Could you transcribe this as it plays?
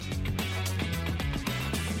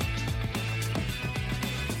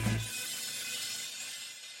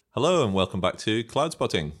Hello and welcome back to Cloud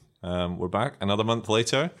Spotting. We're back another month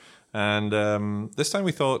later, and this time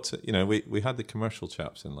we thought, we had the commercial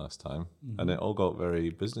chaps in last time, and it all got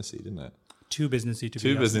very businessy, didn't it? Too businessy to be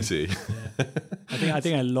Too businessy. Yeah. I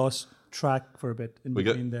think I lost track for a bit in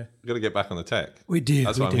between there. We got to get back on the tech. We did.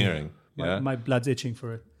 That's what I'm hearing. My blood's itching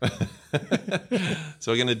for it.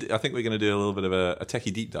 So I think we're gonna do a little bit of a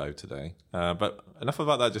techie deep dive today. But enough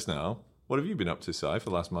about that just now. What have you been up to, Si, for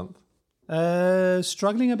the last month?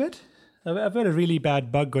 Struggling a bit. I've got a really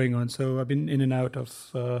bad bug going on, so I've been in and out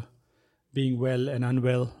of being well and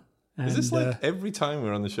unwell. And, Is this like every time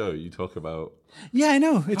we're on the show you talk about yeah, I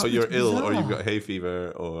know. how you're ill bizarre. or you've got hay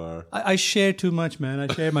fever or... I share too much, man. I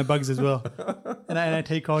share my bugs as well. and I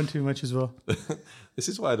take on too much as well. This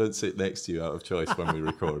is why I don't sit next to you out of choice when we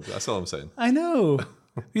record. That's all I'm saying. I know.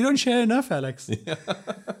 You don't share enough, Alex. Yeah.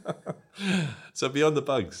 So beyond the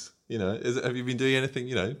bugs, have you been doing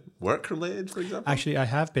anything, work related, for example? Actually, I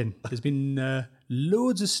have been. There's been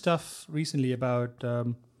loads of stuff recently about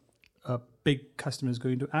big customers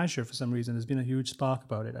going to Azure for some reason. There's been a huge spark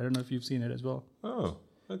about it. I don't know if you've seen it as well. Oh,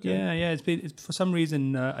 okay. Yeah. It's for some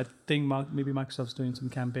reason. I think maybe Microsoft's doing some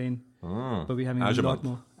campaign, but we're having Azure a lot month.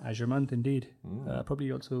 more Azure month indeed.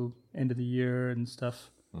 Probably also end of the year and stuff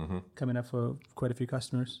coming up for quite a few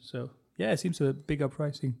customers. So yeah, it seems a big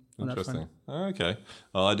uprising on that front. Okay.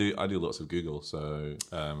 Well, I do lots of Google, so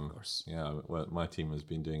of course. Yeah. Well, my team has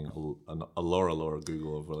been doing a Laura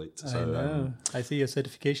Google of late. So, I know. I see your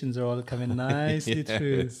certifications are all coming nicely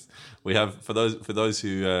through. We have for those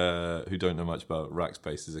who don't know much about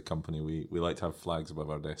Rackspace as a company, we like to have flags above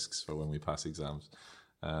our desks for when we pass exams.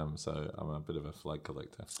 So I'm a bit of a flag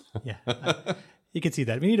collector. Yeah, you can see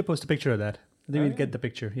that. We need to post a picture of that. I think we'd get the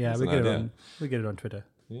picture. Yeah, we get it on Twitter.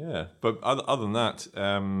 Yeah, but other than that,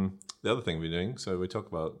 the other thing we're doing, so we talk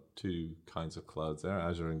about two kinds of clouds there,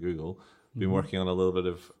 Azure and Google. Been working on a little bit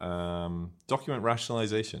of document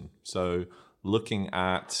rationalization. So looking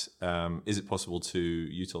at, is it possible to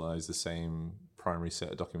utilize the same primary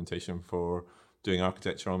set of documentation for doing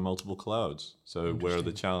architecture on multiple clouds? So where are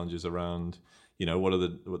the challenges around, what are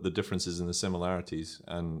the differences and the similarities,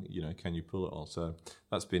 and can you pull it all? So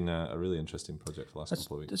that's been a really interesting project for the last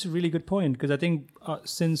couple of weeks. That's a really good point, because I think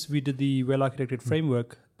since we did the well-architected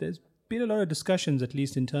framework, there's been a lot of discussions, at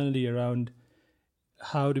least internally, around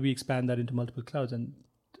how do we expand that into multiple clouds, and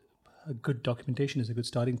a good documentation is a good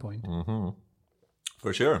starting point.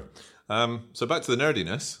 For sure. So back to the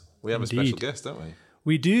nerdiness. We have a special guest, don't we?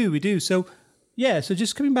 We do. So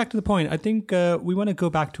just coming back to the point, I think we want to go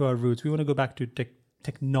back to our roots. We want to go back to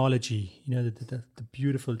technology, the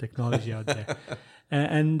beautiful technology out there.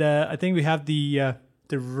 And I think we have the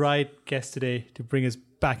right guest today to bring us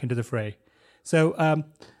back into the fray. So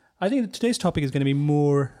I think that today's topic is going to be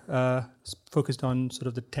more focused on sort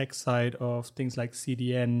of the tech side of things like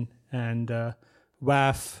CDN and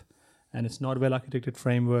WAF, and it's not a well-architected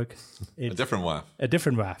framelwork. It's a different WAF. A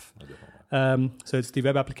different WAF. So it's the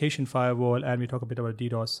web application firewall, and we talk a bit about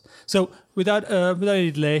DDoS. So without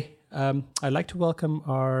any delay, I'd like to welcome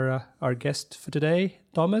our guest for today,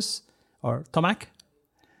 Thomas, or Tomac.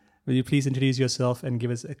 Will you please introduce yourself and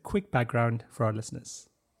give us a quick background for our listeners?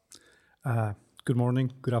 Good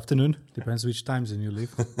morning, good afternoon, depends which time zone you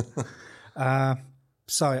live.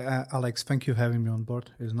 Alex, thank you for having me on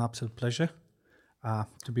board. It's an absolute pleasure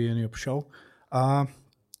to be on your show.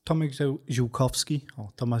 Tomek Ziółkowski, or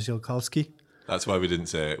Tomasz Ziółkowski. That's why we didn't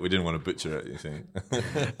say it. We didn't want to butcher it, you think.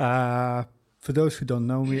 For those who don't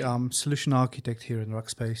know me, I'm solution architect here in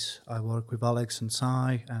Rackspace. I work with Alex and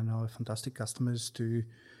Sai and our fantastic customers to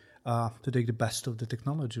take the best of the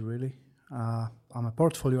technology, really. I'm a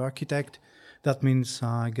portfolio architect. That means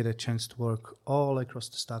I get a chance to work all across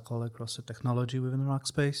the stack, all across the technology within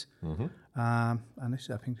Rackspace. And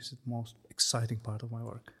I think this is the most exciting part of my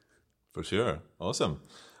work. For sure. Awesome.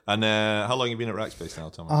 And how long have you been at Rackspace now,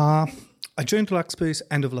 Tom? I joined Rackspace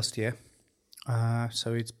end of last year.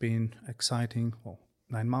 So it's been exciting,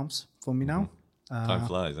 9 months for me now. Time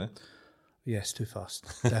flies, eh? Yes, too fast.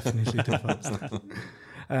 Definitely too fast.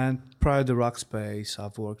 And prior to Rackspace,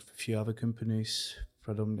 I've worked for a few other companies,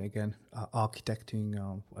 predominantly, again, architecting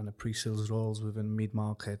and the pre-sales roles within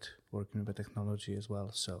mid-market, working with the technology as well.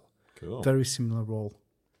 So cool. Very very similar role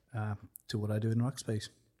to what I do in Rackspace.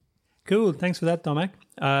 Cool. Thanks for that, Tomac.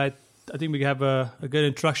 I think we have a good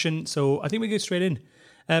introduction. So I think we go straight in.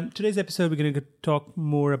 Today's episode, we're going to talk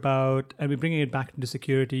more about, and we're bringing it back into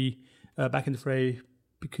security, back in the fray,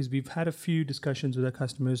 because we've had a few discussions with our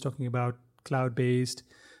customers talking about cloud-based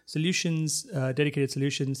solutions, dedicated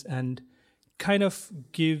solutions, and kind of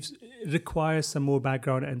requires some more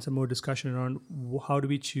background and some more discussion around how do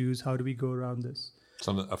we choose, how do we go around this.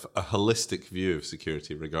 So a holistic view of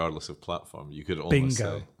security, regardless of platform, you could almost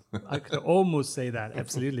Bingo. say. I could almost say that.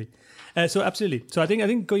 Absolutely. So absolutely. So I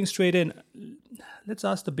think going straight in, let's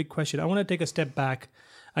ask the big question. I want to take a step back.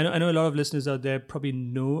 I know a lot of listeners out there probably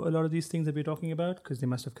know a lot of these things that we're talking about because they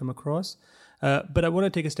must have come across. But I want to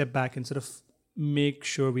take a step back and sort of make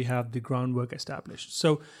sure we have the groundwork established.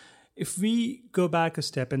 So if we go back a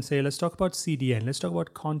step and say, let's talk about CDN, let's talk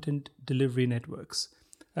about content delivery networks.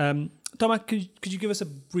 Thomas, could you give us a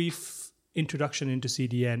brief introduction into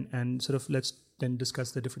CDN and sort of let's then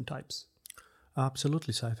discuss the different types?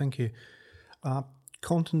 Absolutely, Si. Thank you.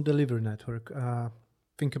 Content delivery network.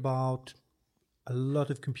 Think about a lot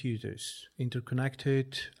of computers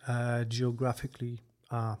interconnected, geographically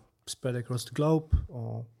spread across the globe,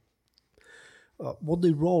 or what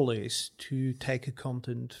the role is to take a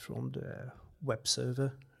content from the web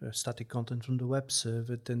server, static content from the web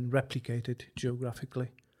server, then replicate it geographically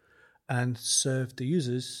and serve the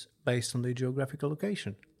users based on their geographical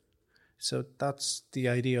location. So that's the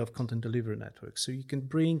idea of content delivery network. So you can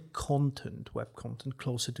bring content, web content,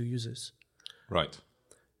 closer to users. Right.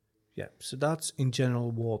 Yeah, so that's in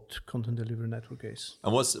general what content delivery network is.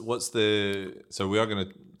 And what's the, so we are going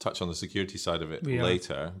to touch on the security side of it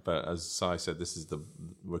later, but as Si said,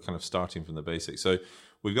 we're kind of starting from the basics. So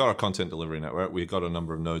we've got our content delivery network, we've got a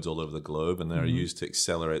number of nodes all over the globe, and they're used to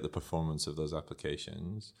accelerate the performance of those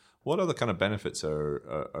applications. What other kind of benefits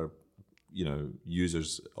are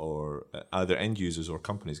users or either end users or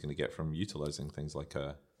companies going to get from utilizing things like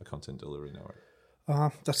a content delivery network?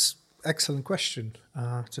 That's excellent question.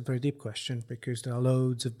 It's a very deep question because there are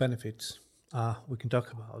loads of benefits. We can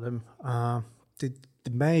talk about them.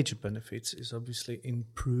 The major benefits is obviously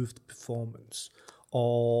improved performance,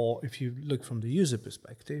 or if you look from the user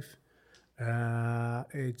perspective,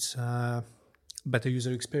 it's better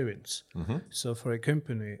user experience. So for a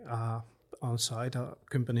company on site, a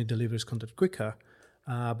company delivers content quicker,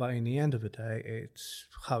 but in the end of the day, it's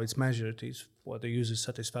how it's measured is what the user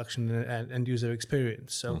satisfaction and user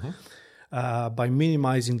experience. So by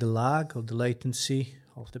minimizing the lag or the latency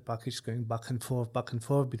of the package going back and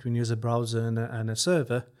forth between user browser and a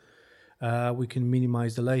server, we can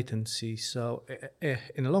minimize the latency. So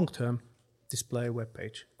in the long term, display a web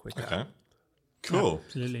page quicker. Okay, cool. Yeah,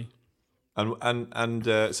 absolutely.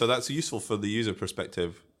 And so that's useful for the user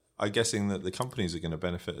perspective. I'm guessing that the companies are going to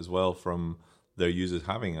benefit as well from their users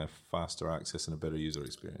having a faster access and a better user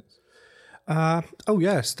experience. Oh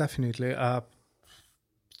yes, definitely.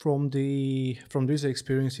 From the user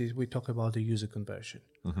experiences, we talk about the user conversion.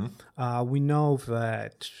 We know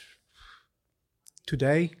that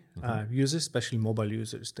today, users, especially mobile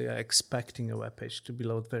users, they are expecting a web page to be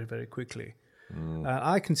loaded very, very quickly.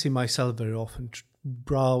 I can see myself very often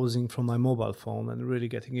browsing from my mobile phone and really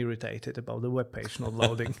getting irritated about the web page not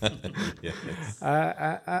loading.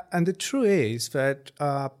 And the truth is that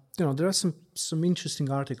there are some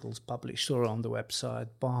interesting articles published around the website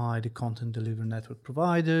by the content delivery network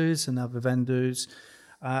providers and other vendors,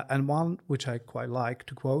 and one which I quite like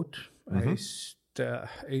to quote is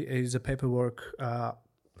a paperwork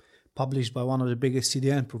published by one of the biggest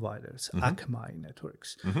CDN providers, Akamai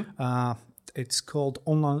Networks. It's called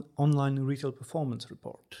Online Retail Performance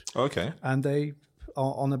Report. Okay. And they,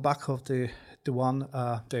 on the back of the one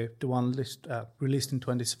released in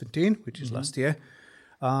 2017, which is last year,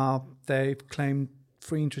 they've claimed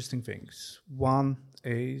three interesting things. One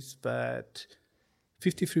is that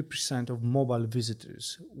 53% of mobile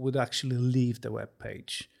visitors would actually leave the web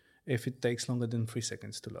page if it takes longer than 3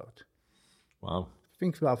 seconds to load. Wow.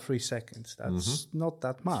 Think about 3 seconds. That's not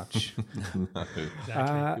that much. No.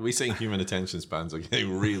 Exactly. We're saying human attention spans are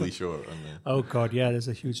getting really short. Oh, God, yeah, there's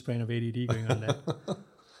a huge strain of ADD going on there.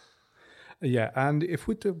 Yeah, and if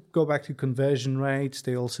we go back to conversion rates,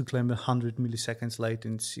 they also claim 100 milliseconds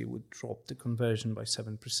latency would drop the conversion by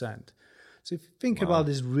 7%. So if you think about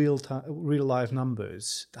these real life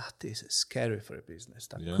numbers, that is scary for a business.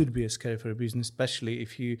 That could be scary for a business, especially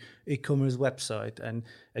if you e-commerce website and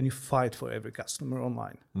you fight for every customer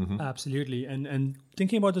online. Absolutely. And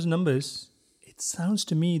thinking about those numbers, it sounds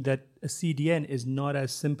to me that a CDN is not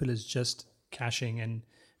as simple as just caching and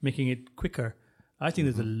making it quicker. I think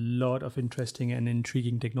there's a lot of interesting and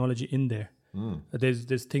intriguing technology in there.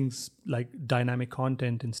 There's things like dynamic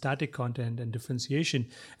content and static content and differentiation.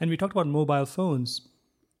 And we talked about mobile phones.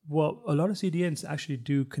 Well, a lot of CDNs actually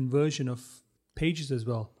do conversion of pages as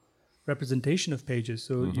well, representation of pages.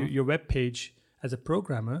 So your web page, as a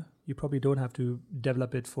programmer, you probably don't have to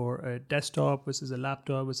develop it for a desktop versus a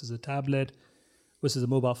laptop versus a tablet versus a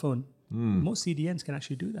mobile phone. Most CDNs can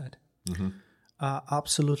actually do that.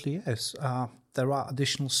 Absolutely, yes. There are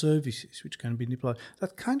additional services which can be deployed.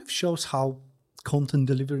 That kind of shows how content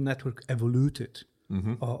delivery network evolved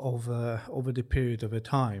over the period of a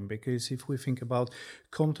time. Because if we think about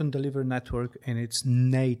content delivery network and its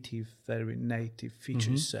very native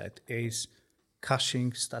feature set is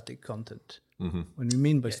caching static content. When we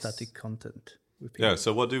mean by static content,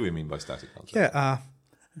 So what do we mean by static content?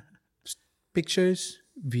 Pictures,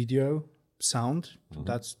 video, sound.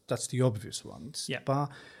 That's the obvious ones. Yeah. But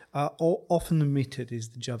often omitted is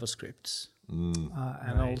the JavaScripts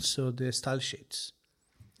and also the style sheets.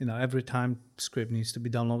 Every time script needs to be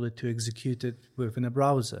downloaded to execute it within a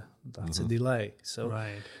browser, that's a delay. So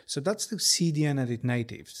that's the CDN and its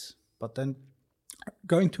natives. But then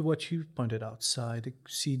going to what you pointed out, the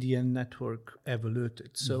CDN network evolved.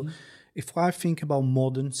 So if I think about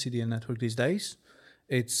modern CDN network these days,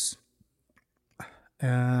 it's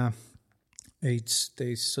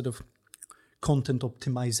this sort of content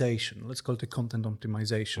optimization. Let's call it a content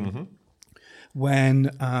optimization.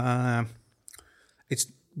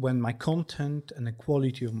 When my content and the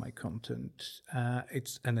quality of my content,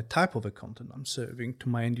 and the type of the content I'm serving to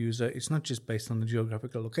my end user, it's not just based on the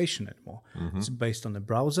geographical location anymore. It's based on the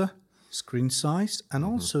browser, screen size, and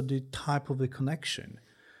also the type of the connection.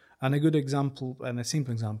 And a good example, and a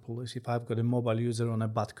simple example, is if I've got a mobile user on a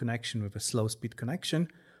bad connection with a slow speed connection,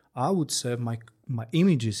 I would serve my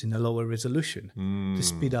images in a lower resolution to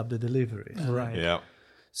speed up the delivery. Right. Yeah.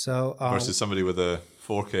 So versus somebody with a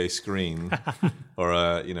 4K screen, or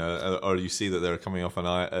or you see that they're coming off an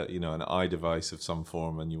iDevice of some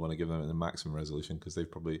form, and you want to give them the maximum resolution because if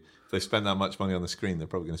they've spent that much money on the screen, they're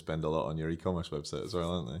probably going to spend a lot on your e-commerce website as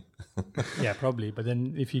well, aren't they? Yeah, probably. But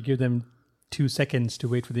then if you give them 2 seconds to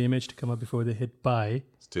wait for the image to come up before they hit buy,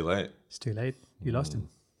 it's too late. You lost him.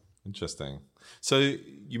 Interesting. So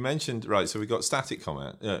you mentioned so we got static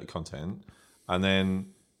content, and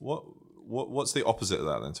then what's the opposite of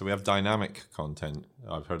that then? So we have dynamic content.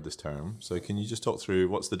 I've heard this term. So can you just talk through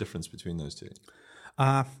what's the difference between those two?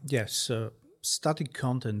 Yes. So static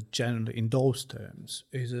content, generally in those terms,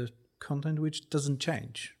 is a content which doesn't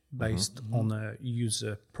change based on a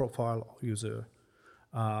user profile or user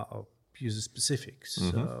specifics.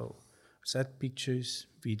 So set pictures,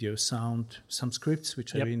 video, sound, some scripts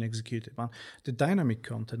which are being executed. But the dynamic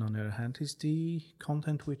content, on the other hand, is the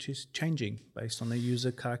content which is changing based on the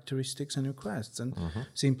user characteristics and requests. And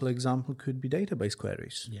simple example could be database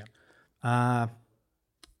queries. Yeah. I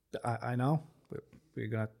know we're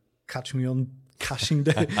going to catch me on caching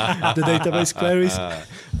the database queries,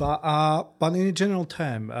 but in a general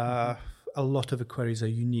term, a lot of the queries are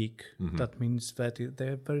unique. That means that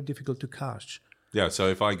they're very difficult to cache. Yeah, so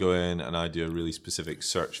if I go in and I do a really specific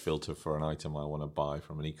search filter for an item I want to buy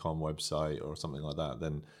from an e-com website or something like that,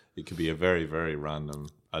 then it could be a very, very random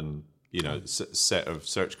and set of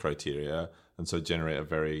search criteria, and so generate a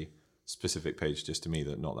very specific page just to me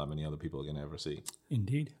that not that many other people are going to ever see.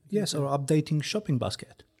 Indeed. Yes, or updating shopping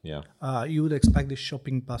basket. Yeah. You would expect the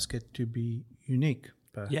shopping basket to be unique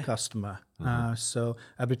per customer. So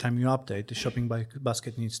every time you update, the shopping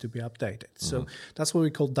basket needs to be updated. So that's what we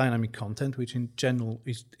call dynamic content, which in general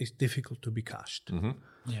is difficult to be cached.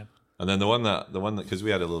 Yeah. And then the one that because we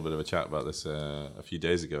had a little bit of a chat about this a few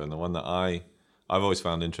days ago, and the one that I've always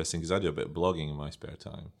found interesting because I do a bit of blogging in my spare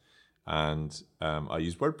time, and I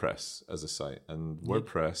use WordPress as a site, and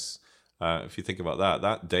WordPress. If you think about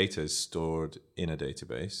that data is stored in a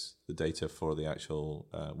database, the data for the actual,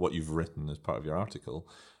 what you've written as part of your article.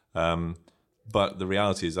 But the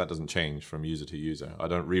reality is that doesn't change from user to user. I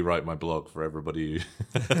don't rewrite my blog for everybody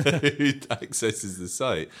who accesses the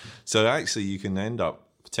site. So actually you can end up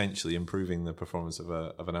potentially improving the performance of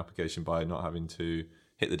an application by not having to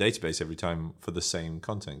hit the database every time for the same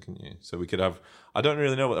content, couldn't you? So we could have, I don't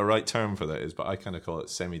really know what the right term for that is, but I kind of call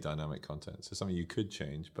it semi-dynamic content. So something you could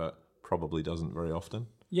change, but probably doesn't very often.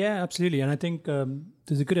 Yeah, absolutely. And I think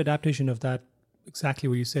there's a good adaptation of that, exactly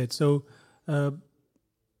what you said. So,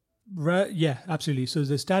 yeah, absolutely. So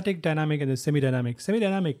the static, dynamic, and the semi-dynamic.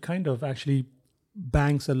 Semi-dynamic kind of actually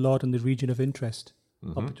banks a lot on the region of interest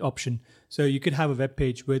option. So you could have a web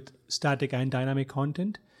page with static and dynamic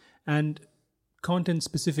content, and content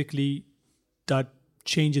specifically that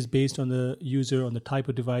changes based on the user, on the type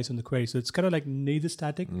of device, on the query. So it's kind of like neither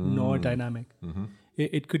static nor dynamic.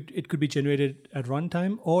 It could be generated at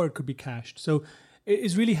runtime, or it could be cached. So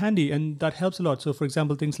it's really handy, and that helps a lot. So for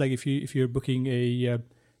example, things like if you're booking a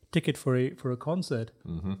ticket for a concert,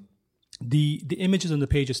 the images on the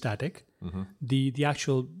page are static. The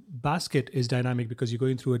actual basket is dynamic because you're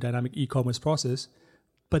going through a dynamic e-commerce process.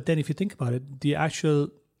 But then if you think about it, the actual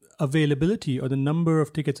availability or the number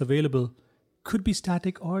of tickets available could be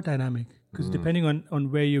static or dynamic, because depending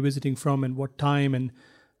on where you're visiting from and what time and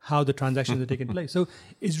how the transactions are taking place. So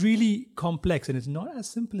it's really complex, and it's not as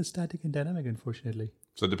simple as static and dynamic, unfortunately.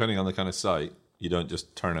 So depending on the kind of site, you don't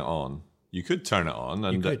just turn it on. You could turn it on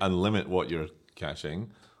and limit what you're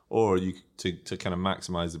caching, or you to kind of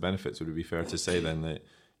maximize the benefits. Would it be fair to say then that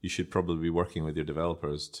you should probably be working with your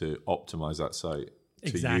developers to optimize that site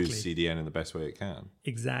to use CDN in the best way it can?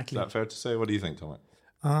 Exactly. Is that fair to say? What do you think, Tomek?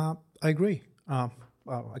 I agree.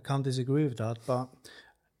 Well, I can't disagree with that, but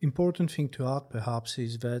important thing to add perhaps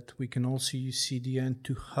is that we can also use CDN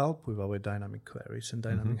to help with our dynamic queries and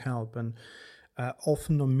dynamic help. And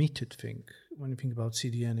often omitted thing when you think about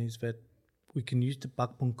CDN is that we can use the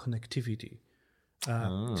backbone connectivity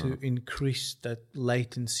to increase that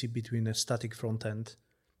latency between a static front end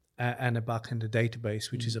and a backend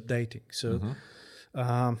database which is updating. So,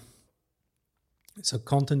 so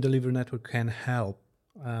content delivery network can help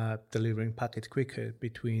delivering packet quicker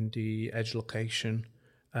between the edge location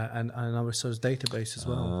and our source database as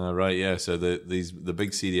well. Right, yeah. So the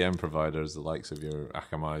big CDN providers, the likes of your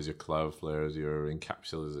Akamai's, your Cloudflares, your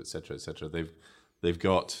Encapsulas, etc., they've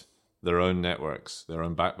got their own networks, their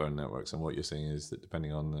own backbone networks. And what you're saying is that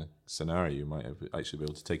depending on the scenario, you might actually be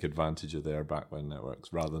able to take advantage of their backbone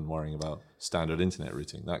networks rather than worrying about standard internet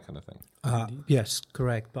routing, that kind of thing. Yes,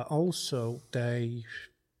 correct. But also they're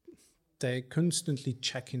constantly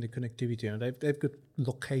checking the connectivity, and they've got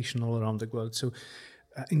location all around the world. So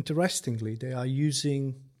interestingly, they are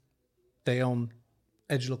using their own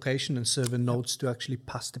edge location and server nodes to actually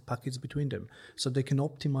pass the packets between them. So they can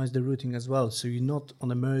optimize the routing as well. So you're not on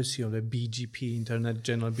the mercy of the BGP, Internet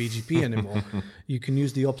General BGP anymore. You can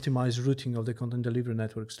use the optimized routing of the content delivery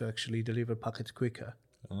networks to actually deliver packets quicker.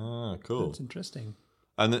 Cool. That's interesting.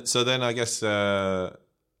 And so then I guess,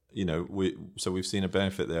 we've seen a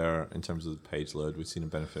benefit there in terms of the page load. We've seen a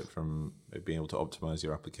benefit from being able to optimize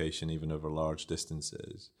your application even over large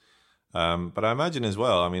distances. But I imagine as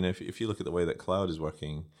well, I mean, if you look at the way that cloud is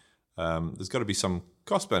working, there's got to be some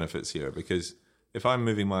cost benefits here, because if I'm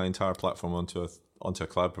moving my entire platform onto a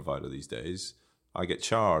cloud provider these days, I get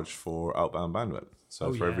charged for outbound bandwidth. So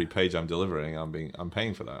every page I'm delivering, I'm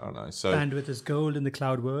paying for that, aren't I? So bandwidth is gold in the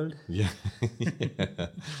cloud world. Yeah.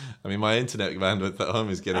 I mean, my internet bandwidth at home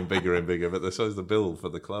is getting bigger and bigger, but so is the bill for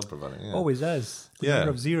the cloud provider. Yeah. Always does. The number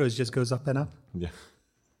of zeros just goes up and up. Yeah.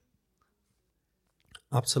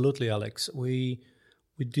 Absolutely, Alex. We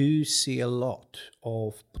do see a lot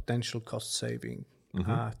of potential cost saving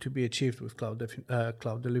to be achieved with cloud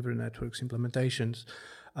delivery networks implementations.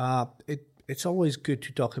 It's always good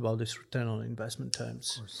to talk about this return on investment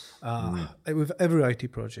terms. With every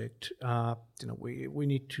IT project, we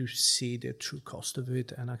need to see the true cost of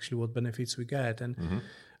it and actually what benefits we get.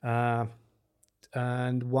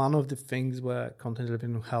 And one of the things where content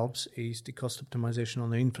delivery helps is the cost optimization on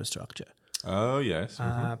the infrastructure. Oh, yes.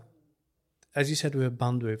 As you said, we have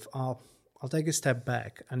bandwidth. I'll take a step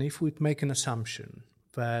back. And if we make an assumption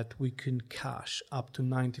that we can cache up to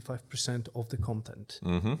 95% of the content,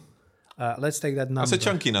 let's take that number. That's a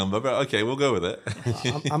chunky number, but okay, we'll go with it.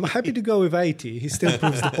 I'm happy to go with 80. He still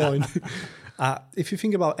proves the point. If you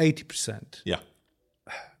think about 80%,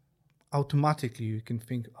 automatically you can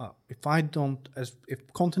think,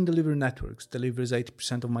 if content delivery networks delivers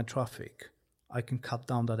 80% of my traffic, I can cut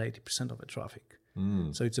down that 80% of the traffic.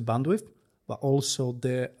 So it's a bandwidth, but also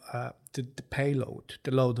the payload,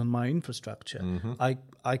 the load on my infrastructure.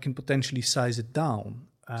 I can potentially size it down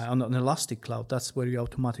on an elastic cloud. That's where you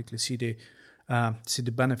automatically see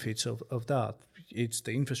the benefits of that. It's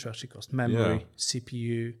the infrastructure cost, memory,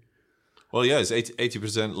 CPU. Well, yeah, it's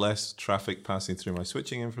 80% less traffic passing through my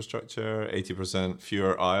switching infrastructure, 80%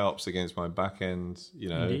 fewer IOPS against my backend,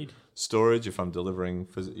 storage if I'm delivering,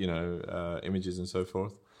 images and so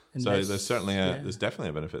forth. And so there's certainly there's definitely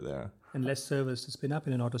a benefit there. And less servers to spin up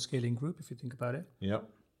in an auto-scaling group, if you think about it. Yep.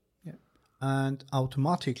 Yeah. And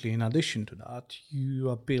automatically, in addition to that, you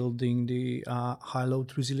are building the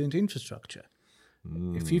high-load resilient infrastructure.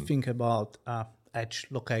 If you think about edge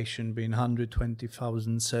location being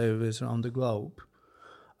 120,000 servers around the globe,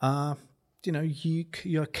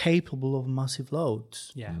 you're capable of massive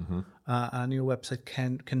loads. Yeah. And your website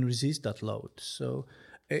can resist that load. So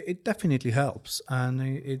it definitely helps. And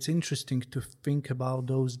it's interesting to think about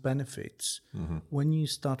those benefits when you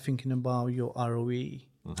start thinking about your ROE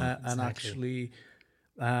and actually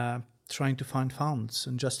trying to find funds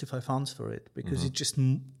and justify funds for it, because it's just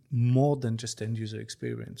more than just end user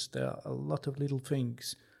experience. There are a lot of little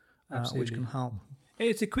things which can help.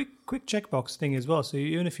 It's a quick checkbox thing as well. So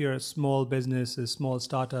even if you're a small business, a small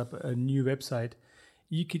startup, a new website,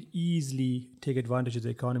 you could easily take advantage of the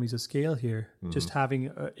economies of scale here. Just having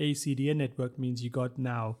a CDN network means you got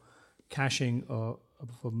now caching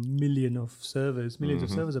a million of servers, millions of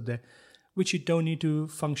servers up there, which you don't need to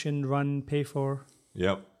function, run, pay for.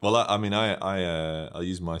 Yep. Well, I'll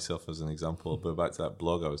use myself as an example, but back to that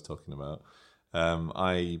blog I was talking about.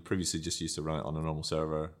 I previously just used to run it on a normal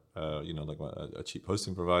server, like a cheap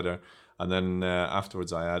hosting provider. And then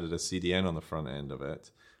afterwards, I added a CDN on the front end of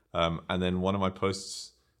it. And then one of my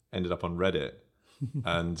posts ended up on Reddit.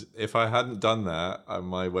 And if I hadn't done that,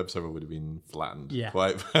 my web server would have been flattened,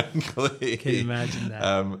 quite frankly. Can you imagine that?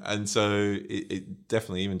 And so it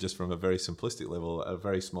definitely, even just from a very simplistic level, a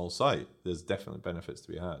very small site, there's definitely benefits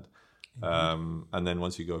to be had. And then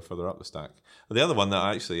once you go further up the stack. The other one that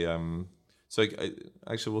I actually... we'll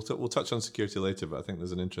touch on security later, but I think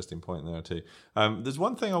there's an interesting point there too. There's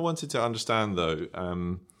one thing I wanted to understand, though,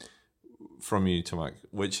 from you, Tomac,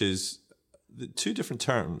 which is... the two different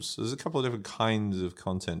terms. There's a couple of different kinds of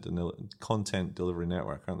content delivery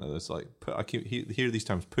network, aren't there? There's like I keep hear these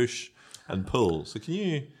terms, push and pull. So can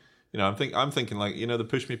you, I'm thinking like the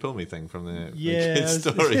push me pull me thing from the kids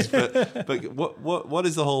stories. but what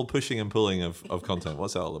is the whole pushing and pulling of content?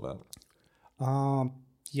 What's that all about?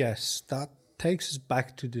 Yes, that takes us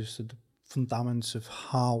back to the fundamentals of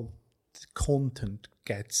how the content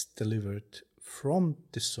gets delivered from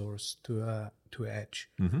the source to edge.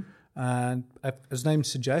 Mm-hmm. And as the name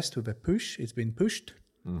suggests, with a push, it's been pushed,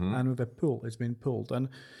 and with a pull, it's been pulled. And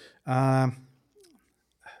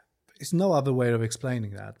there's no other way of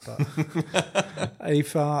explaining that. But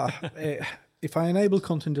if I enable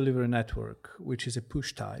content delivery network, which is a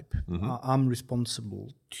push type, I'm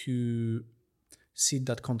responsible to seed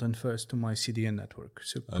that content first to my CDN network.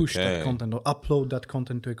 So push that content or upload that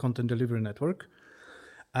content to a content delivery network,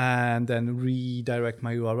 and then redirect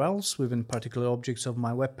my URLs within particular objects of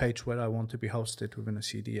my web page where I want to be hosted within a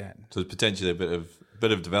CDN. So it's potentially a bit of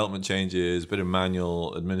development changes, a bit of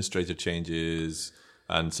manual administrative changes,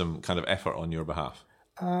 and some kind of effort on your behalf.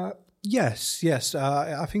 Yes.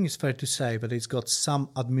 I think it's fair to say that it's got some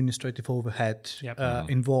administrative overhead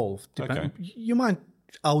involved. You might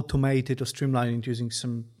automate it or streamline it using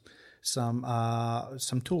some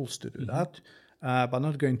tools to do that. But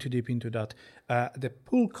not going too deep into that. The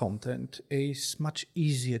pull content is much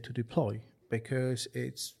easier to deploy because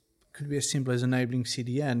it could be as simple as enabling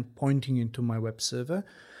CDN pointing into my web server.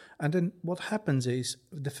 And then what happens is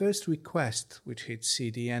the first request which hits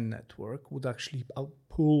CDN network would actually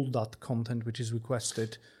pull that content which is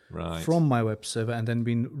requested from my web server and then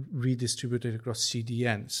being redistributed across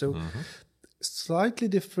CDN. So slightly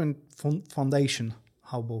different foundation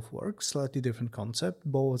how both work, slightly different concept.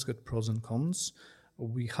 Both has got pros and cons.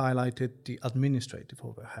 We highlighted the administrative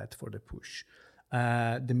overhead for the push,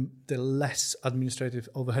 the less administrative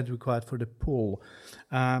overhead required for the pull.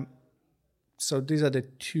 So these are the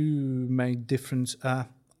two main differences. I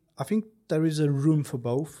think there is a room for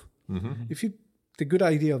both. The good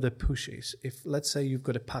idea of the push is, if let's say you've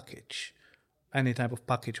got a package, any type of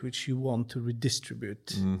package which you want to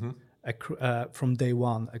redistribute from day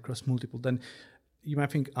one across multiple, then you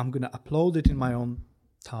might think, I'm going to upload it in my own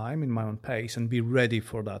time, in my own pace, and be ready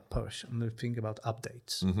for that push. And then think about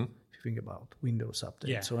updates. If you think about Windows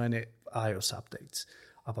updates or any iOS updates,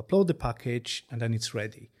 I've uploaded the package and then it's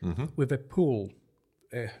ready. With a pull,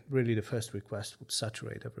 really the first request would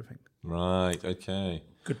saturate everything. Right, okay.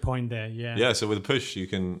 Good point there, yeah. Yeah, so with a push, you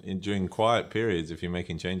can, during quiet periods, if you're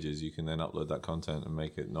making changes, you can then upload that content and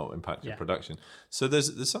make it not impact your production. So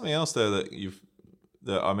there's something else there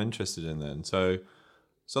that I'm interested in then. So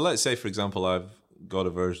let's say, for example, I've got a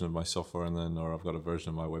version of my software or I've got a version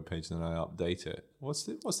of my web page and then I update it. What's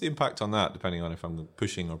the impact on that, depending on if I'm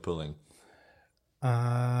pushing or pulling?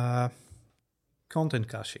 Content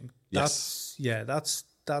caching. Yes.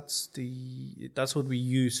 That's what we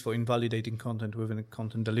use for invalidating content within a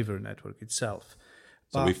content delivery network itself.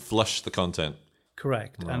 So we flush the content.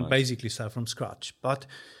 Correct, and basically start from scratch. But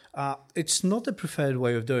it's not the preferred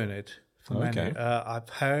way of doing it. For many. I've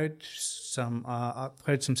heard some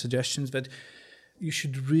suggestions that you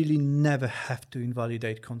should really never have to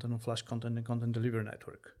invalidate content or flash content in content delivery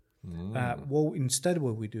network. Instead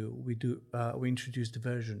what we introduce the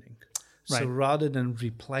versioning. So rather than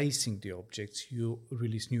replacing the objects, you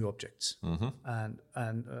release new objects and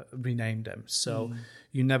rename them. So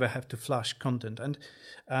you never have to flash content. And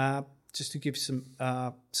just to give some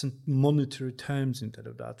monetary terms instead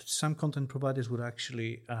of that, some content providers will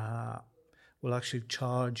actually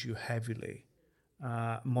charge you heavily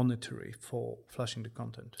monetary for flushing the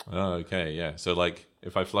content. Oh, okay, yeah. So like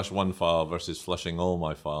if I flush one file versus flushing all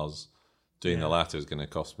my files, doing the latter is going to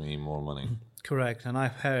cost me more money. Correct. And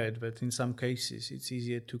I've heard that in some cases it's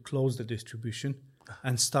easier to close the distribution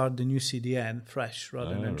and start the new CDN fresh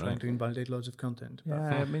rather than trying to invalidate loads of content.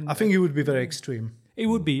 Yeah, I think it would be very extreme. It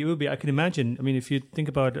would be. It would be. I can imagine. I mean, if you think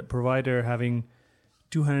about a provider having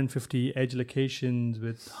 250 edge locations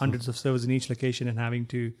with hundreds of servers in each location and having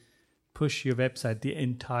to push your website, the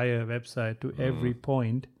entire website, to every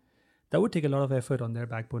point, that would take a lot of effort on their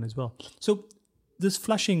backbone as well. So this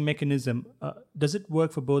flushing mechanism, does it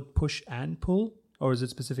work for both push and pull, or is it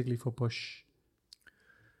specifically for push?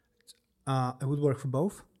 It would work for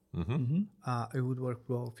both. It would work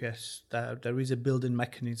both, yes. There is a built-in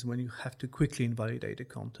mechanism when you have to quickly invalidate the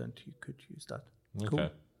content. You could use that.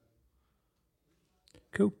 Okay.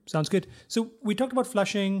 Cool. Sounds good. So we talked about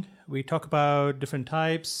flushing. We talked about different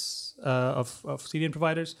types of CDN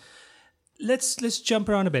providers. Let's jump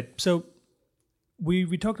around a bit. So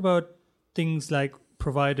we talked about things like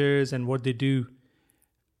providers and what they do.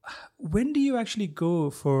 When do you actually go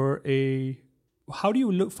for how do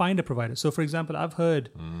you find a provider? So, for example, I've heard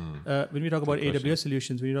when we talk about AWS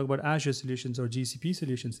solutions, when you talk about Azure solutions or GCP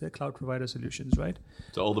solutions, they're cloud provider solutions, right?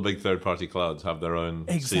 So all the big third-party clouds have their own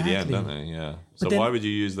Exactly. CDN, don't they? Yeah. So then, why would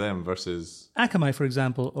you use them versus... Akamai, for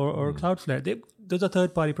example, or Cloudflare? Those are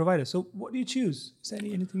third-party providers. So what do you choose? Is there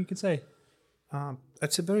anything you can say?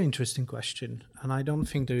 That's a very interesting question, and I don't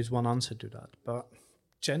think there is one answer to that. But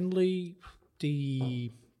generally,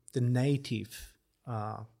 the native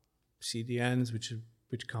CDNs,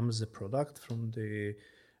 which comes as a product from the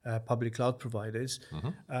public cloud providers,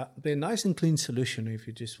 they're a nice and clean solution if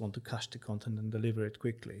you just want to cache the content and deliver it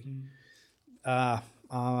quickly. There's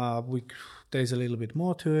a little bit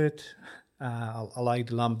more to it. I like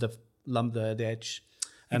the Lambda, the Edge,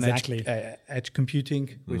 and Exactly. edge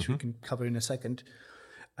computing, which we can cover in a second.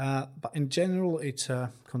 But in general, it's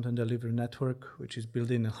a content delivery network, which is built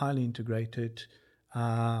in and highly integrated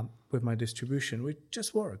with my distribution, which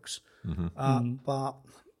just works. But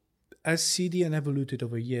as CDN evolved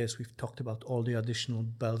over years, we've talked about all the additional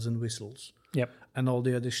bells and whistles. Yep. And all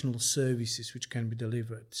the additional services which can be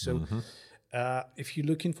delivered. So if you're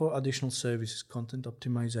looking for additional services, content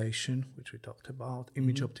optimization, which we talked about,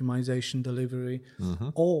 image optimization delivery,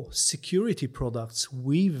 or security products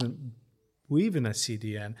within a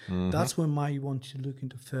CDN, that's when you want to look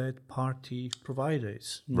into third-party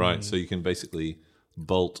providers. Right, so you can basically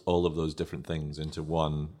bolt all of those different things into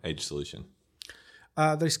one edge solution.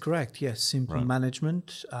 That is correct, yes. Simple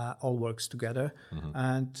management all works together.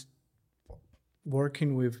 And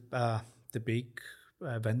working with the big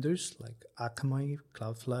vendors like Akamai,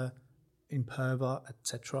 Cloudflare, Imperva,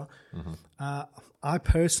 etc. I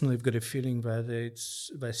personally have got a feeling that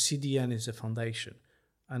where CDN is a foundation,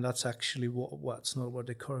 and that's actually what's not what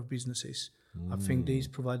the core of business is. I think these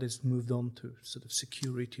providers moved on to sort of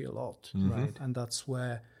security a lot, right? And that's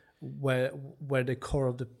where the core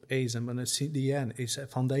of the ASM and the CDN is a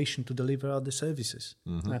foundation to deliver other services.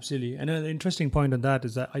 Absolutely. And an interesting point on that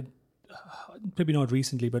is that maybe not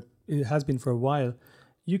recently, but it has been for a while,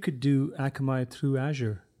 you could do Akamai through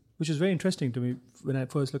Azure, which is very interesting to me when I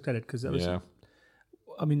first looked at it, because that was,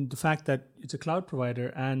 I mean, the fact that it's a cloud provider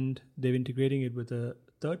and they're integrating it with a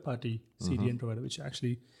third-party CDN provider, which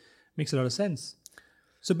actually makes a lot of sense.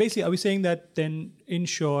 So basically, are we saying that then, in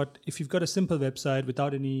short, if you've got a simple website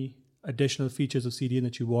without any additional features of CDN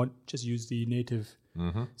that you want, just use the native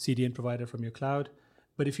CDN provider from your cloud.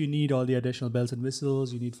 But if you need all the additional bells and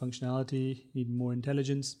whistles, you need functionality, you need more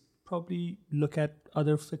intelligence, probably look at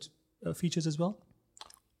other features as well?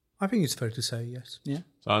 I think it's fair to say yes. Yeah.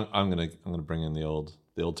 So I'm gonna bring in the old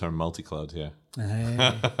term multi-cloud here.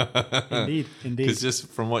 Indeed. Because just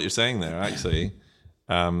from what you're saying there, actually,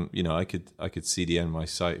 I could CDN my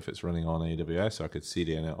site if it's running on AWS, or I could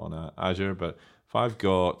CDN it on Azure. But if I've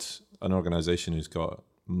got an organization who's got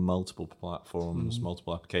multiple platforms,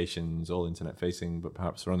 multiple applications, all internet facing, but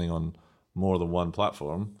perhaps running on more than one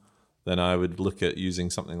platform, then I would look at using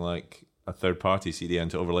something like a third-party CDN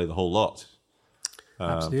to overlay the whole lot.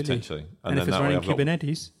 Absolutely. Potentially. And if it's running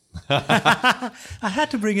Kubernetes, I had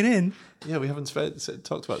to bring it in. Yeah, we haven't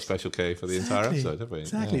talked about Special K for the entire episode, have we?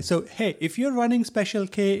 Exactly. Yeah. So, hey, if you're running Special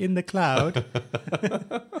K in the cloud,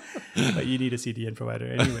 but you need a CDN provider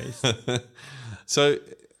anyways. So,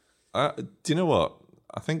 do you know what?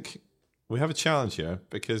 I think we have a challenge here,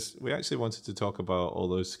 because we actually wanted to talk about all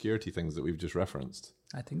those security things that we've just referenced.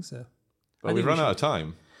 I think so. But we've run out of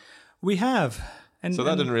time. We have. So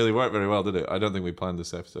that didn't really work very well, did it? I don't think we planned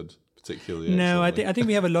this episode particularly. No, I think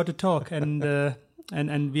we have a lot to talk, and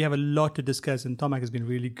we have a lot to discuss. And Tomac has been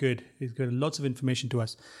really good. He's got lots of information to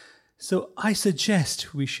us. So I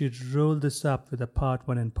suggest we should roll this up with a part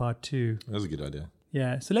 1 and part 2. That's a good idea.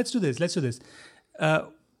 Yeah. So let's do this.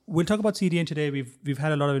 We'll talk about CDN today. We've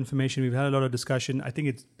had a lot of information. We've had a lot of discussion. I think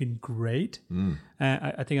it's been great.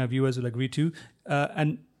 I think our viewers will agree too.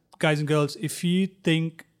 And guys and girls, if you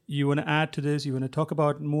think you want to add to this, you want to talk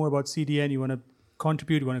about more about CDN, you want to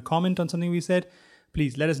contribute, you want to comment on something we said,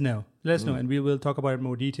 please let us know. Let us know, and we will talk about it in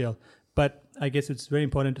more detail. But I guess it's very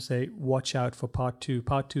important to say, watch out for part 2.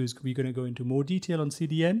 Part 2 is we're going to go into more detail on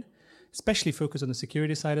CDN, especially focus on the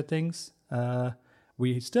security side of things.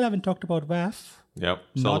 We still haven't talked about WAF. Yep,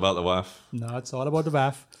 it's all about the WAF. No, it's all about the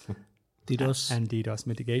WAF. DDoS. And DDoS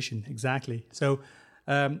mitigation, exactly. So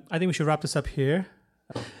I think we should wrap this up here.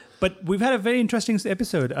 But we've had a very interesting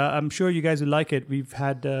episode. I'm sure you guys will like it. We've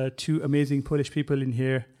had 2 amazing Polish people in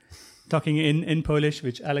here talking in Polish,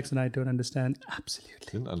 which Alex and I don't understand. Absolutely.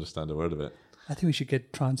 Didn't understand a word of it. I think we should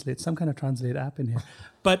get some kind of translate app in here.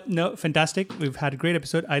 But no, fantastic. We've had a great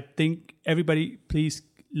episode. I think everybody, please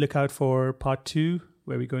look out for part 2,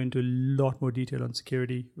 where we go into a lot more detail on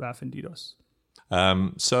security, WAF, and DDoS.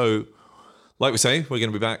 So, like we say, we're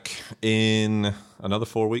going to be back in another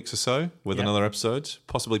 4 weeks or so with another episode,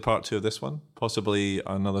 possibly part 2 of this one, possibly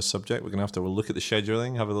another subject. We're going to have to look at the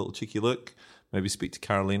scheduling, have a little cheeky look, maybe speak to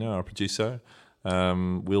Carolina, our producer.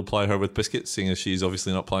 We'll ply her with biscuits, seeing as she's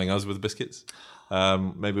obviously not plying us with biscuits.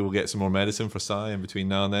 Maybe we'll get some more medicine for Sai in between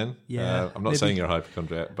now and then. Yeah, I'm not saying you're a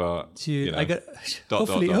hypochondriac, but I got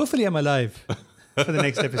hopefully I'm alive for the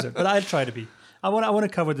next episode, but I'll try to be. I want to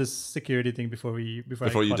cover this security thing before you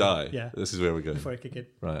die. Yeah, this is where we're going. Before I kick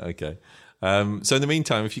it. Right. Okay. So in the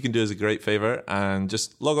meantime, if you can do us a great favor and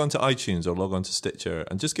just log on to iTunes or log on to Stitcher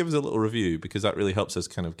and just give us a little review, because that really helps us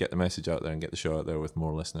kind of get the message out there and get the show out there with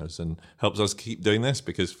more listeners, and helps us keep doing this,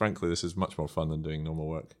 because frankly, this is much more fun than doing normal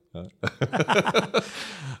work.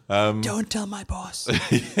 Don't tell my boss.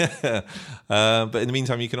 Yeah. But in the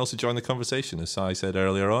meantime, you can also join the conversation, as Sai said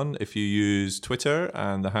earlier on. If you use Twitter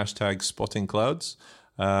and the hashtag Spotting Clouds,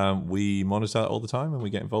 we monitor that all the time and we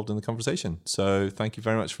get involved in the conversation. So thank you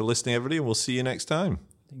very much for listening, everybody, and we'll see you next time.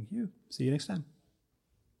 Thank you. See you next time.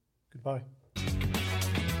 Goodbye.